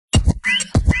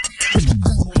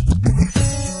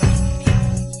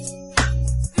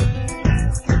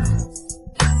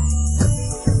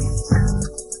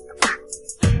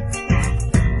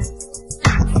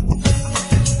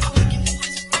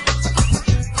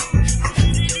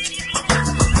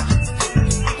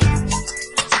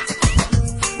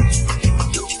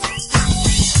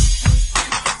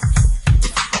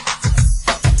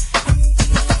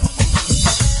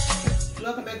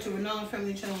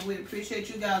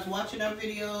guys watching our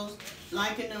videos,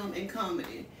 liking them, and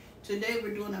commenting. Today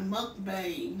we're doing a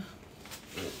mukbang.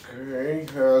 Okay,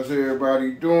 how's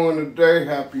everybody doing today?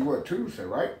 Happy what, Tuesday,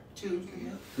 right? Tuesday,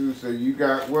 yeah. Tuesday, you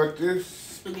got what this?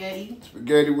 Spaghetti.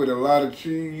 Spaghetti with a lot of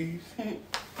cheese.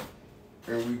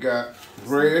 And we got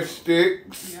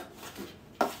breadsticks. Yep.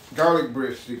 Garlic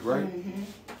breadstick, right?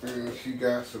 Mm-hmm. And she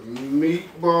got some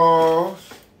meatballs.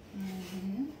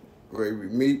 Mm-hmm. Gravy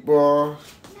meatballs.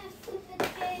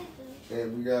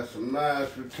 And we got some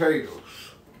mashed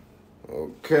potatoes.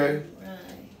 Okay. Right.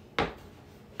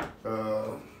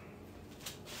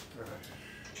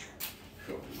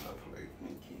 Show me my plate.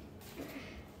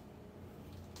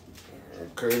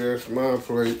 Okay, that's my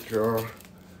plate, y'all.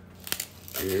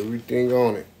 Everything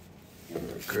on it.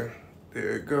 Okay,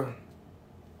 there you go.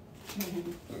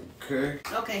 Okay.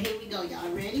 Okay, here we go, y'all.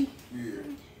 Ready? Yeah.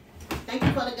 Thank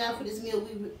you, Father God, for this meal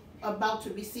we about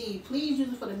to receive. Please use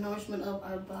it for the nourishment of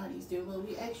our bodies, dear Lord.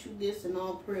 We ask you this in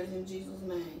all prayers in Jesus'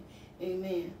 name.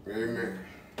 Amen. Amen.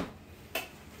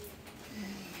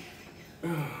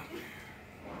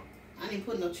 I didn't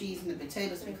put no cheese in the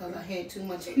potatoes because I had too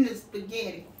much in the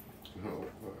spaghetti. Oh,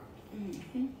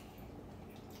 Mm-hmm.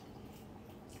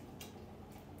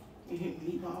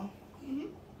 Meatball. Mm-hmm.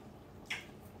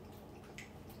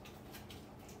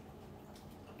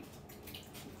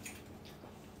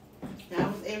 How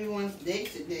was everyone's day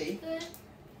today? Good.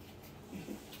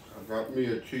 I got me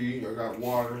a cheese. I got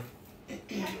water. I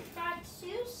got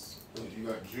juice. You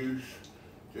got juice.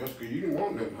 Jessica, you didn't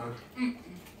want nothing, huh? Mm-mm.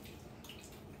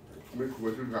 Mix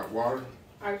with you got water.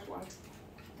 Ice water.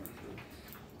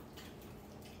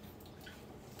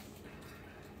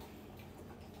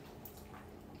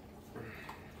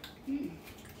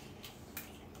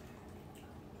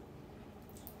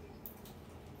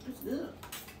 It's good.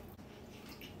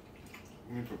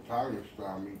 It's Italian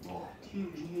style meatball.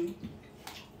 Mm-hmm.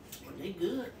 Well, they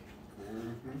good.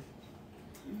 Mm-hmm.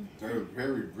 They was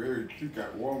very, very cheap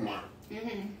at Walmart.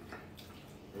 Mm-hmm.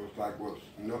 It was like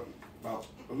about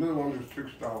a little under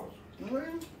 $6.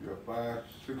 Really? Yeah,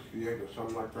 $5.68 or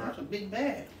something like that. That's a big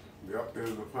bag. Yep,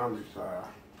 there's a family size.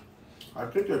 I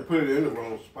think they put it in the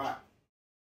wrong spot.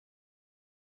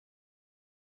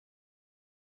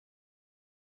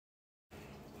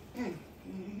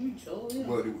 Mm-hmm. So yeah.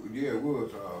 But it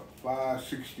was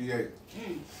 $5.68.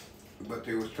 But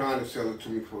they was trying to sell it to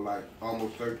me for like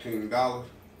almost $13.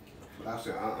 But I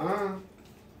said,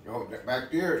 Yo,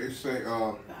 back there it say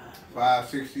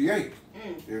 $5.68.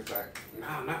 It's like,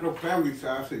 nah, not no family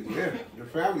size. I said, yeah, the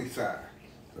family size.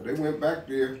 So they went back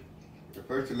there. The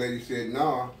first lady said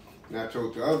no, and I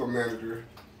told the other manager.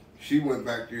 She went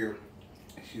back there,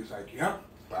 and she was like, yep,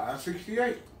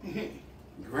 $5.68.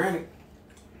 Granted,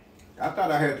 I thought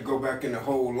I had to go back in the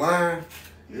whole line.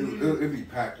 It'd be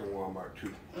packed in Walmart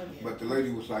too. Okay. But the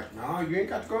lady was like, no, you ain't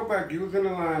got to go back. You was in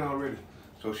the line already.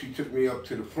 So she took me up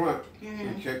to the front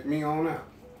and checked me on out.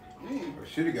 I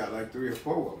should have got like 3 or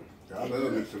 4 of them. I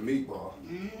love me some meatball.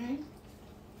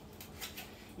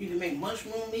 You can make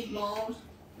mushroom meatballs.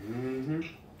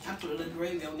 I put a little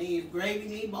gravy on these. Gravy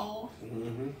meatballs.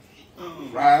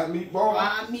 Fried meatballs.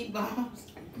 Fried meatballs.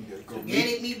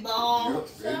 Spaghetti meatballs. Yep,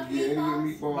 spaghetti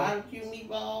meatballs. Barbecue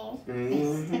meatballs.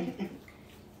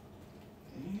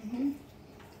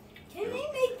 Can they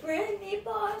make bread and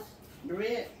meatballs?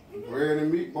 Bread. Bread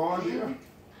and meatballs, yeah.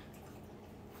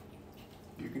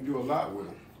 You can do a lot with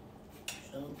them.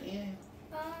 So yeah.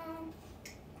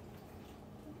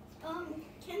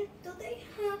 Do they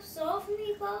have soft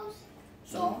meatballs?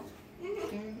 Soft.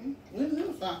 Where's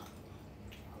this soft?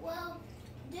 Well,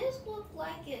 this look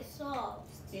like it's soft.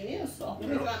 It is soft. Let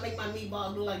me try to make my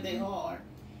meatballs look like they hard.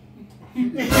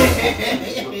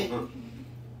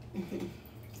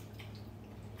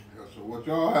 So what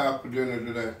y'all have for dinner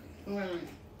today? Right.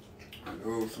 I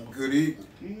know some good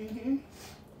eating.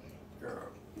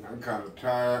 I'm kind of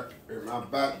tired and my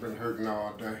back been hurting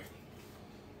all day.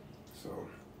 So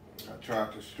I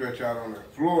tried to stretch out on the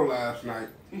floor last night.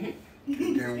 It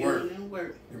didn't work. It didn't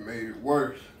work. It made it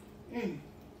worse.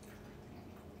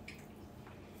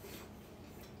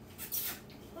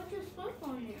 What's your stuff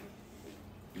on here?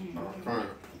 I'm trying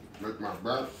to make my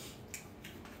back.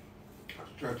 I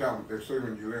stretch out. They say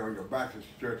when you lay on your back to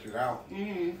stretch it out.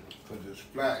 Because it's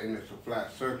flat and it's a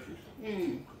flat surface.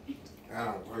 That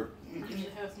don't work. You need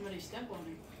to have somebody step on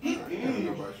it. I ain't have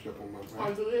nobody step on my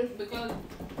back. Because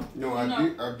No, I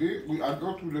did. I go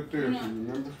through the therapy,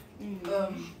 remember?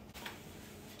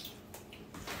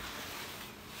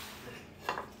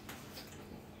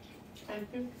 Thank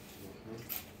you.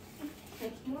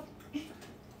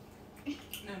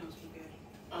 no spaghetti.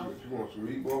 You want some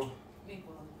meatball?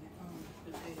 Meatballs,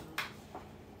 potatoes.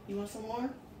 You want some more?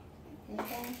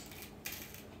 Okay.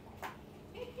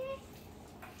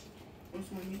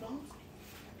 some meatballs?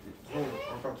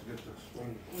 I'm about to get the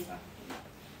spoon. Okay.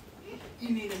 You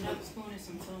need another spoon and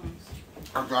some tongs.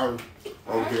 I got it.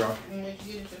 Oh, yeah. And then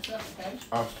you get it yourself, okay?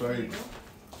 I'll say it.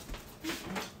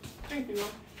 Thank you.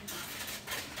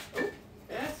 Oh,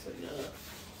 that's enough.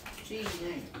 Cheese,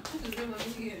 dang. This is good when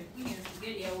we get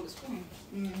spaghetti out with a spoon.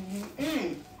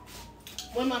 Mm-hmm.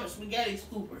 What about the spaghetti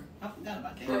scooper? I forgot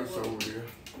about that. First over there.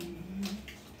 Mm-hmm.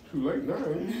 Too late now,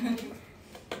 ain't it?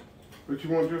 But you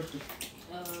want just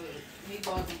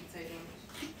Meatballs and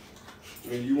potatoes.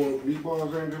 and you want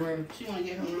meatballs, Angelina? She want to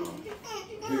get her own.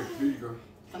 Here you go.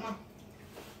 Come on.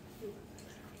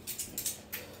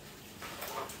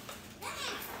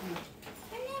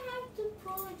 I don't have to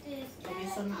pull this. Go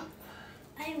get some out.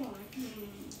 I want.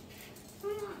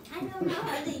 I don't know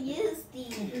how to use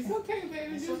these. It's okay,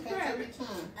 baby. It's Just okay, grab take it. your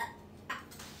time.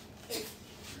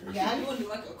 You Got it? doing it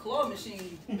like a claw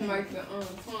machine. Like the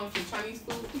tongs from Chinese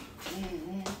food,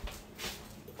 Mm-hmm.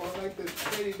 or like the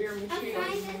Teddy Bear machine.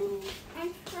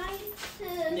 I'm trying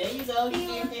to. There you go. You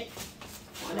get it.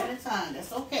 One at a time.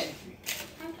 That's okay.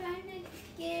 I'm trying to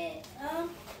get. I'm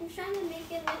trying to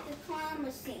make it like a claw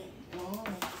machine. Oh,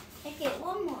 Okay,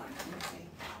 one more. okay.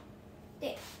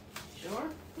 There. Sure?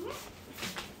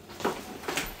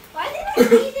 Why did I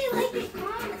need it like a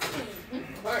claw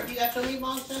machine? You got your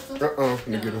meatballs, Justin? Let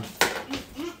me get them.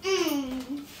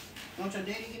 Mm-mm. Want your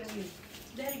daddy get them? You?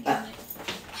 Daddy getting it.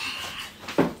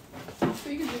 So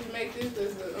you can just make this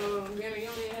as a dinner. You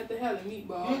don't even have to have the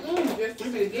meatball. Mm-mm. Just the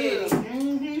Good. spaghetti.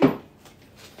 Mm-hmm.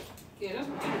 Yeah, that's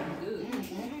good.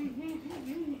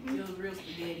 Mm-hmm. Those real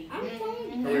spaghetti. I'm going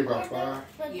How many, about 5?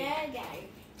 for that guy.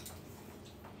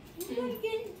 I'm going to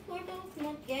get for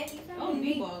those spaghetti. Oh,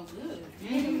 meatballs good.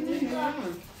 Mm-hmm.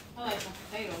 I like some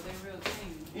potatoes. They're real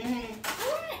clean. Mm-hmm. I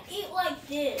want to eat like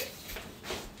this.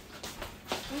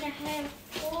 I'm going to have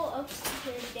full of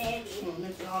spaghetti. You want to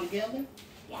mix it all together?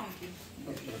 Yeah.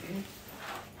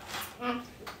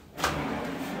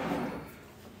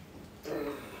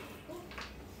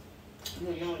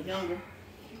 When I was younger,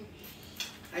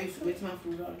 I used to mix my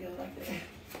food all together like that.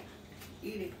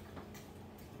 Eat it.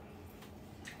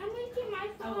 I'm making my I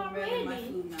food would rather my already.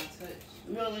 food not touch.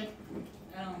 Really?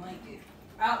 I don't like it.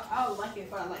 I'll like it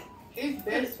if I like. It's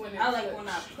best when it's I like touched. when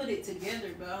I put it together,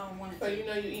 but I don't want it So to. you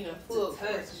know you're eating a full touch.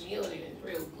 course meal and it's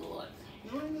real good.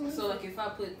 So like if I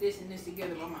put this and this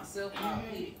together by myself, I'll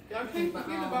eat it. Y'all can't But I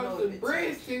forget don't about know the if it's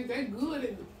breadsticks. They're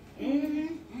good. Mm-hmm.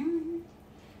 Mm-hmm.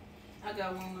 I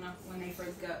got one when they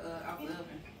first got out the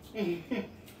oven. Mm-hmm.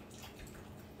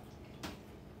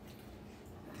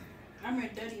 I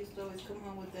remember Daddy used to always come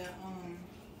home with that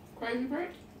Crazy bread?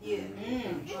 yeah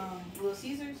Mm. Little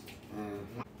Caesars.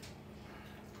 Mm-hmm.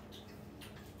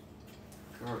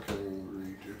 I can't even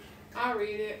read this. I'll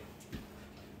read it.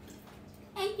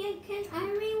 And can I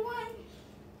read one?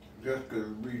 Jessica,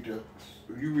 read the.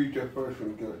 You read that first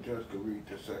one, Jessica, read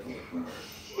the second one.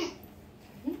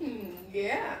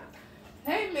 Yeah.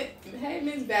 Hey,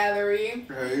 Miss Valerie.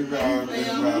 Hey,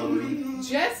 Valerie.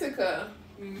 Jessica.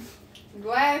 Mm.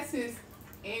 Glasses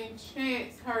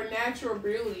enchants her natural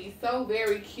beauty. So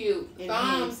very cute. It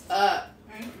Thumbs up.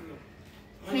 Thank you.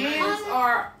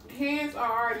 Hands are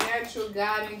our natural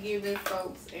God and given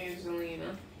folks,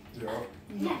 Angelina. Yeah.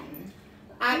 Mm-hmm.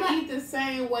 I eat the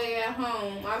same way at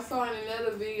home. I saw in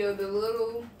another video the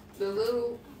little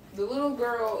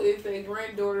girl is a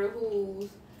granddaughter who's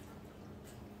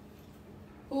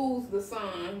the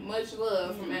son. Much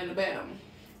love from Alabama.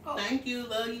 Thank you.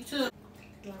 Love you too.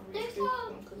 These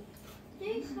are good.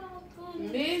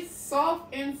 Miss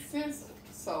Soft and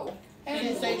Sensational.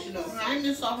 Sensational. I'm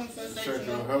just talking Second,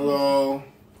 sensational. hello.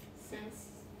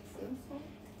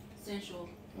 Sensual.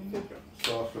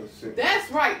 Soft and sick.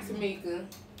 That's right, Tamika.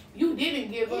 You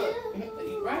didn't give up.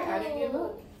 You right, I didn't give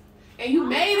up. And you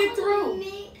made it through.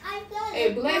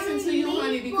 A blessing to you,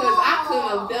 honey, because I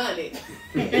couldn't have done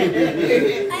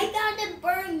it. I got a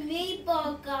burn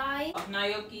meatball, guys.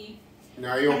 Naoki.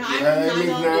 Naoki, Hi, hey, Miss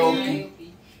Naoki. Naoki.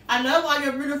 Naoki. I know why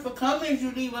you're beautiful comments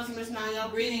you leave us, Miss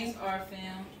Naoki. Greetings, our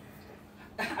fam.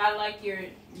 I like your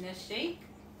nashake.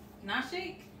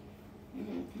 Nashake?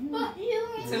 But you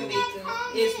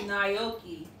Tamika. It's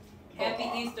Naoki. Happy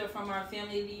Easter from our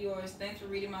family to yours. Thanks for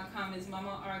reading my comments.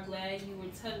 Mama are glad you were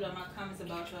touched by my comments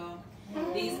about y'all.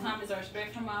 These comments are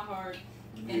straight from my heart,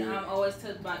 and I'm always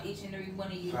touched by each and every one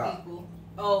of you people.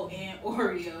 Oh, and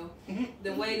Oreo.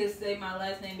 The way to say my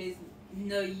last name is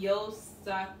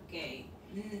Nayosake.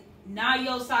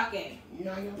 Nayosake.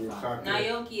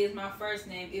 Naoki is my first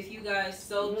name. If you guys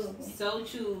so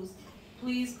choose,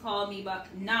 please call me by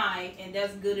Nye, and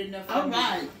that's good enough for me.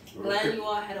 Alright. Glad you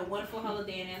all had a wonderful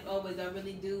holiday, and as always, I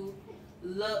really do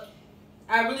love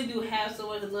I really do have so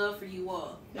much love for you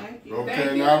all. Thank you. Okay,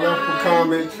 Thank you, now I left a guys.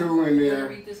 comment too in You wanna there.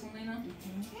 read this one, Lena?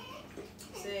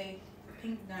 Say,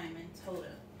 Pink Diamond told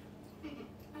her. I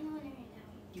don't want to read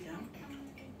that. You don't? I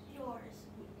want to read yours.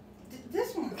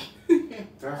 This one.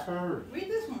 That's her. Read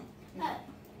this one. Uh,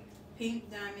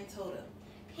 Pink Diamond told her.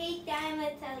 Pink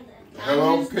Diamond told them. Hello,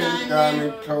 Diamond's Pink Diamond.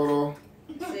 Diamond Total.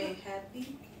 Say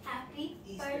happy. Happy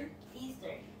Easter.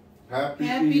 Easter. Happy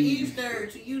Easter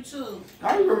to you too.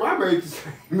 I remember I made the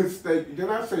same mistake. Did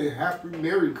I say Happy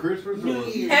Merry Christmas New or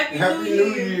Year. Happy Happy New New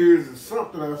Year. Year's or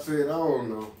something? I said I don't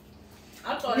know.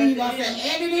 I thought Then you that gonna say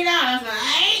edit it out. I was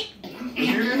like,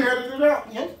 You didn't edit it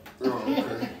out? Nope. Oh,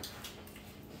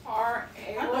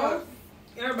 okay. I thought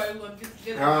everybody was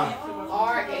just Ah.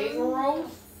 R.A. Rose.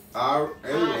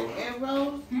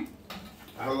 Arrows.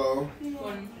 Hello.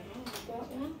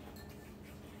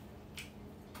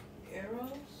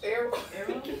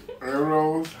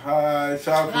 Arrows. Hi.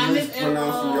 Sorry Hi, for Miss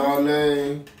mispronouncing Arrows. y'all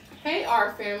name. Hey,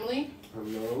 our family.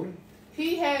 Hello.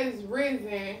 He has risen.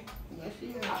 Yes, she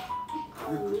is.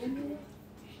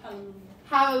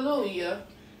 Hallelujah.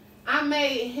 I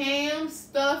made ham,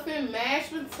 stuffing,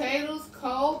 mashed potatoes,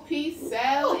 cold pea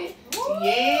salad,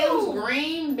 yams,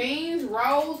 green beans,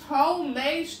 rolls,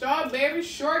 homemade strawberry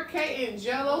shortcake, and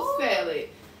jello salad.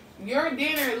 Your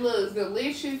dinner looks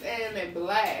delicious and a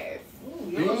blast.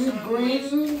 Beans,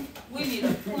 greens. We need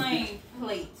a plain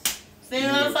plate. Send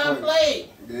us our plate.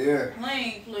 Yeah.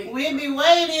 Plain plate. We'll be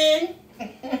waiting.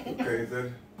 Okay,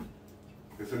 then.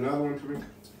 There's another one for me.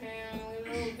 And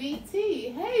little VT.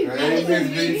 Hey, Hey, Miss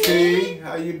VT. VT.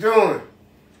 How you doing?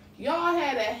 Y'all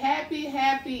had a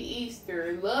happy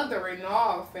Easter. Love the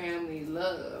Renault family.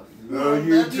 Love. Love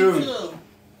you too.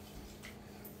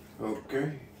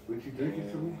 Okay. What you drinking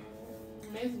to me?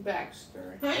 Miss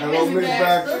Baxter. Hello, Miss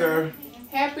Baxter.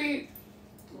 Happy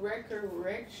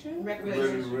Resurrection?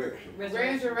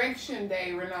 Resurrection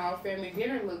Day, Renault family.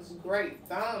 Dinner looks great.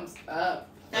 Thumbs up.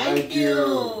 Thank you.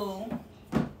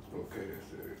 Okay,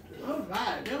 that's it. All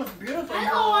right, that was beautiful. I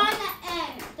don't want to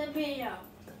end the video.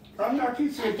 I thought you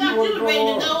I said thought you want you to were ready to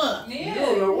go go on. up. You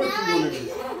don't know what you want to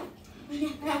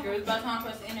do. Girl, it's about time for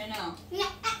us to end it now.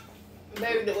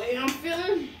 Baby, the way I'm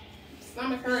feeling,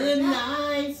 stomach hurts. Good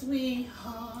night,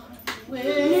 sweetheart.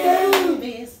 Well,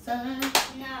 this time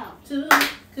No. to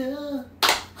go.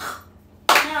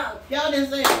 No. Y'all didn't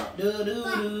say do do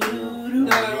do do do.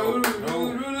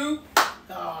 No.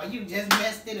 Oh, you just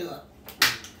messed it up.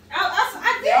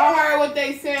 I did. Y'all heard what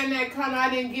they said in that comment. I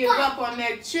didn't give up on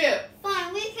that chip.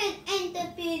 Fine, we can end the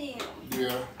video.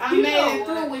 Yeah. I You made know it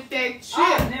through what? with that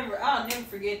I'll chip. never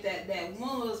forget that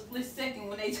one little split second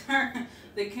when they turned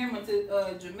the camera to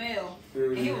Jamel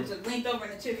and he was just leaned over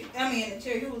in the chair. In the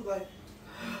chair. He was like,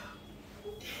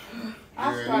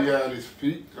 Yeah, he had his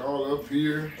feet all up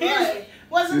here. right.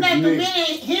 Wasn't that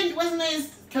comedian? Wasn't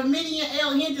his comedian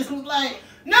L Hinges was like,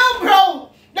 no, bro,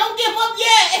 don't give up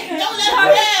yet. Don't let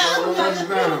her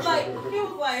down. He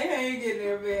was like, hey, get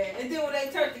there, man. And then when they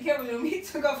turned the camera to him, he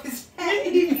took off his hat.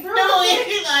 No,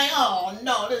 he's like, oh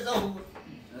no, this over.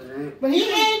 But he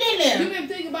ain't in You there. didn't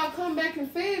think about coming back and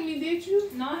feeding me, did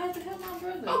you? No, I had to help my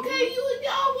brother. Okay, you and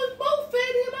y'all was both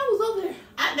fed him. I was over there.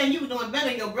 I think you was doing better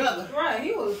than your brother. Right,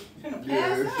 he was finna Yeah,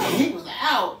 pass it's- out. He was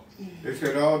out. They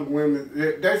said all the women.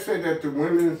 They said that the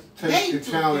women They take the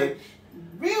took challenge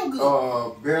Real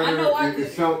good. better. I know I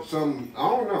It's could. some I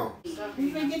don't know.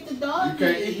 You can get the You dog.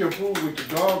 can't eat your food with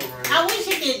the dog around. I wish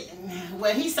he could.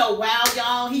 Well, he's so wild,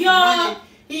 y'all. He be Y'all, running.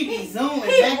 He be zooming.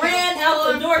 He back ran and out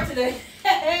the forth. door today.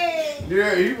 Hey.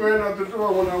 Yeah, he ran out the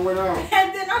door when I went out.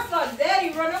 And then I saw Daddy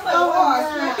run. I'm like, Oh oh,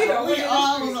 my snap. He God. done We ran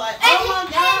all in was the like, And oh my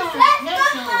he God. and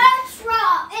That's the heart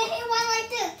drop, and he went like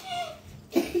this.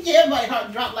 yeah, my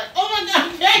heart dropped like, oh my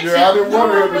God. Jackson. Yeah, I didn't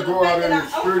want No, him to go out in the I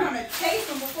was street. trying to chase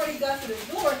him before he got to the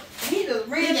door. And he just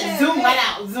ran He just past zoomed me. right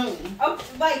out. Zoom. Oh,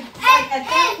 like at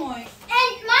that point,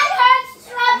 And my heart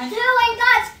dropped too and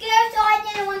got scared, so I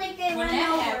didn't want to get when run that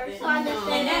over. happened, So I just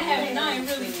when that happened, I didn't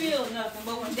really feel nothing.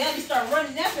 But when Daddy started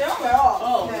running after it, I'm like,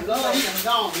 Oh, snap. Lord, he's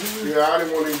gone. Yeah, I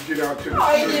didn't want him to get out to the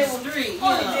All he street. did was Street,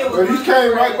 all he yeah. did was But he run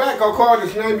came right across. back. I called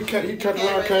his name. He turned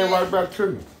around, came right back to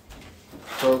me.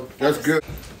 So that's good.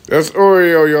 That's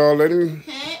Oreo, y'all. Let him.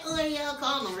 Hey, Oreo,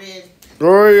 call him Red.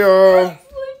 Oreo.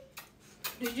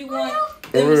 Did you want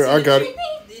them to Oreo, see I the got trick?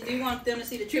 it. Did you want them to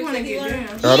see the You trick want to that he get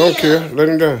learned? down. I don't care. Let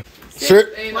him down.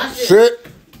 Sit. Ain't Watch no- it. Sit.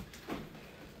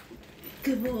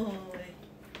 Good boy.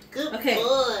 Good Okay.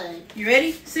 boy. You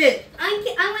ready? Sit.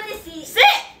 I want to see. Sit.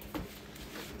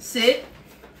 Sit.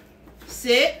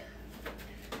 Sit.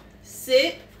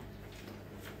 Sit.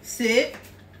 Sit.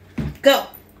 Go.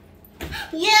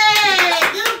 Yay!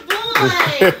 Good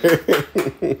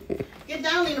boy. Get down.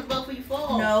 down, Lena, before you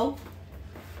fall. No.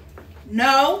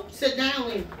 No. Sit down,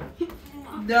 Lena.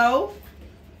 No.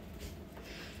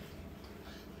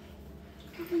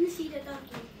 I want to see the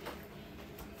donkey.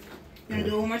 You gonna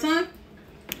do it one more time?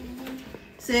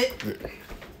 Sit.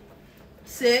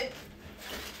 Sit.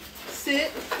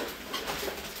 Sit.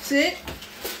 Sit.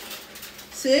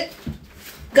 Sit.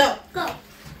 Go. Go.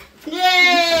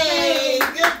 Yay!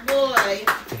 Good boy.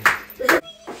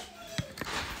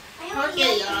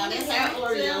 Okay, y'all. That's our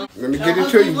Oreo. Let me get it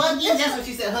to you. Wuggies. That's what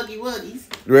she said. Huggy Wuggies.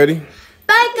 Ready?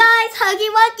 Bye, guys. Huggy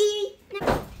Wuggy.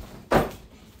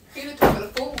 He looking for the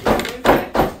food.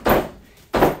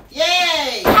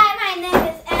 Yay! Hi, my name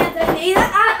is Anthony. I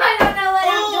don't know what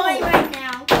I'm doing right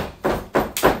now.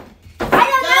 I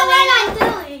don't know what I'm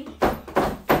doing.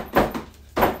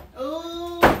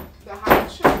 Ooh, The hot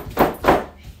shot.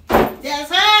 that's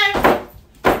her.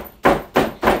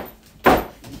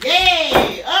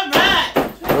 Yay! All right.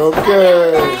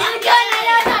 Okay. I'm good.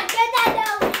 I don't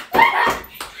know.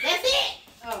 That's it.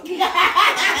 Oh.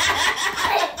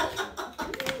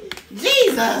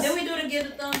 Jesus. Then we do to give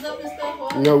the thumbs up and stuff.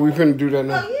 Or? No, we finna do that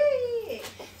now. Oh, yeah.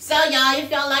 So, y'all, if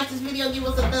y'all like this video, give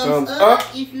us a thumbs Thumbs up.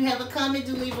 up. If you have a comment,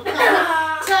 do leave a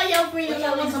comment. Tell your friends and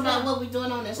loved ones about what we're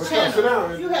doing on this What's channel. up? Sit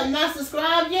down. If you have not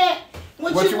subscribed yet,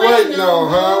 What you waiting on,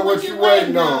 huh? What you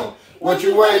waiting on? What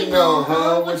you waiting on,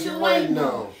 huh? What you waiting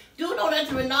on? Do know that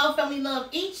the Renault family love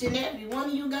each and every one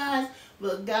of you guys,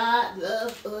 but God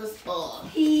loves us all.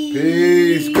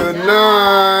 Peace. Good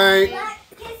night.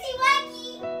 Kissy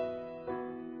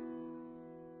Wuggy.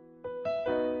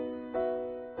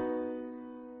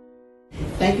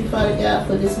 Thank you, Father God,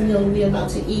 for this meal we're about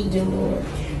to eat, dear Lord.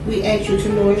 We ask you to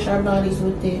nourish our bodies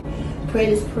with it. Pray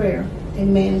this prayer.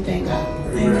 Amen and thank God.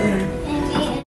 Amen.